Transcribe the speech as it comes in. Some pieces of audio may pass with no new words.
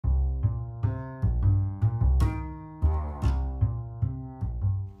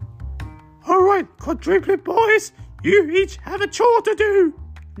Alright, quadruplet boys, you each have a chore to do.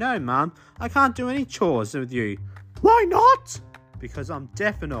 No, Mum, I can't do any chores with you. Why not? Because I'm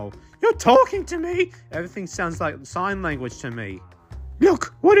deaf and all. You're talking to me. Everything sounds like sign language to me.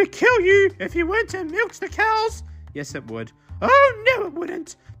 Look, would it kill you if you went and milked the cows? Yes, it would. Oh, no it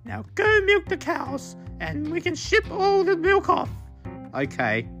wouldn't. Now go milk the cows, and we can ship all the milk off.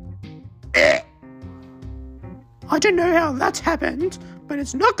 Okay. I don't know how that happened, but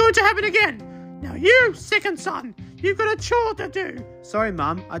it's not going to happen again. Now you, second son, you've got a chore to do. Sorry,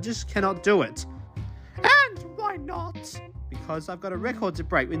 Mum, I just cannot do it. And why not? Because I've got a record to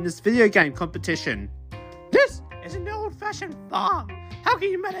break in this video game competition. This is an old-fashioned farm. How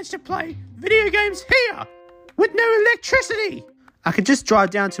can you manage to play video games here with no electricity? I could just drive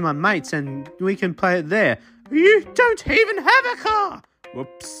down to my mates and we can play it there. You don't even have a car.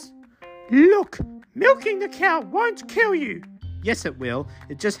 Whoops. Look, milking the cow won't kill you. Yes, it will.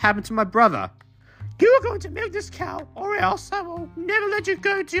 It just happened to my brother. You are going to milk this cow, or else I will never let you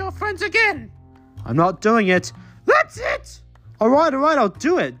go to your friends again. I'm not doing it. That's it. Alright, I'll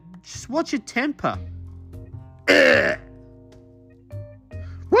do it. Just watch your temper.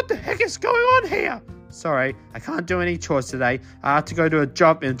 What the heck is going on here? Sorry, I can't do any chores today. I have to go to a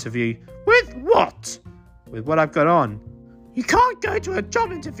job interview. With what? With what I've got on. You can't go to a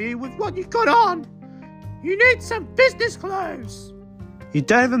job interview with what you've got on. You need some business clothes. You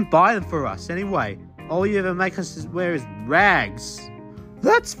don't even buy them for us anyway. All you ever make us wear is rags.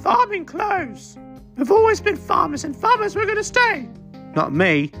 That's farming clothes. We've always been farmers, and farmers we're going to stay. Not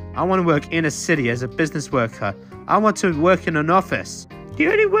me. I want to work in a city as a business worker. I want to work in an office. The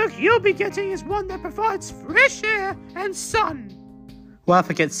only work you'll be getting is one that provides fresh air and sun. Well,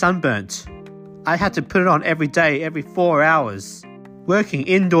 if I get sunburnt, I had to put it on every day, every 4 hours. Working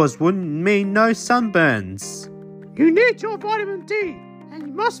indoors wouldn't mean no sunburns. You need your vitamin D, and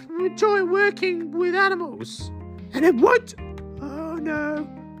you must enjoy working with animals. And it won't... Oh no,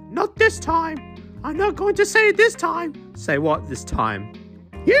 not this time. I'm not going to say it this time. Say what this time?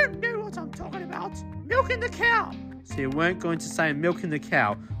 You know what I'm talking about. Milking the cow. So you weren't going to say milking the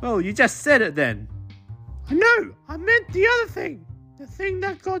cow. Well, you just said it then. No, I meant the other thing. The thing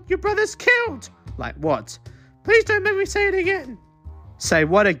that got your brothers killed. Like what? Please don't make me say it again. Say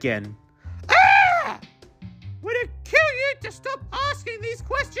what again? Ah! Would it kill you to stop asking these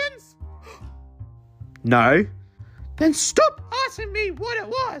questions? No. Then stop asking me what it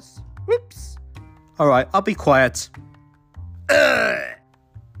was. Oops. Alright, I'll be quiet. Oh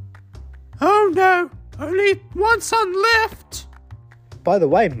no, only one son left. By the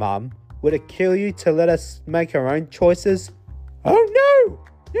way, Mum, would it kill you to let us make our own choices? Oh no,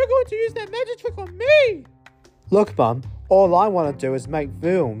 you're going to use that magic trick on me. Look, Mum, all I want to do is make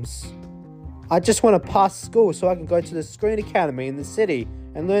films. I just want to pass school so I can go to the Screen Academy in the city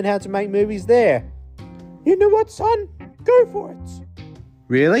and learn how to make movies there. You know what, son? Go for it.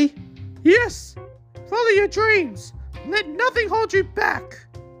 Really? Yes. Follow your dreams. Let nothing hold you back.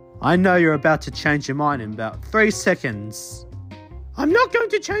 I know you're about to change your mind in about 3 seconds. I'm not going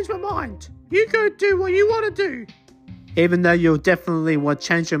to change my mind. You go do what you want to do. Even though you'll definitely want to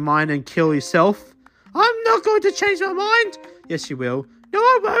change your mind and kill yourself? I'm not going to change my mind. Yes, you will. No,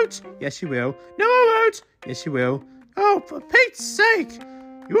 I won't. Yes, you will. No, I won't. Yes, you will. Oh, for Pete's sake.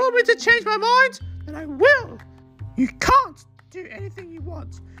 You want me to change my mind? Then I will. You can't do anything you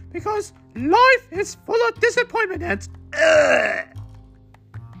want because life is full of disappointment and...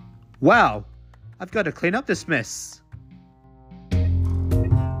 Wow, I've got to clean up this mess.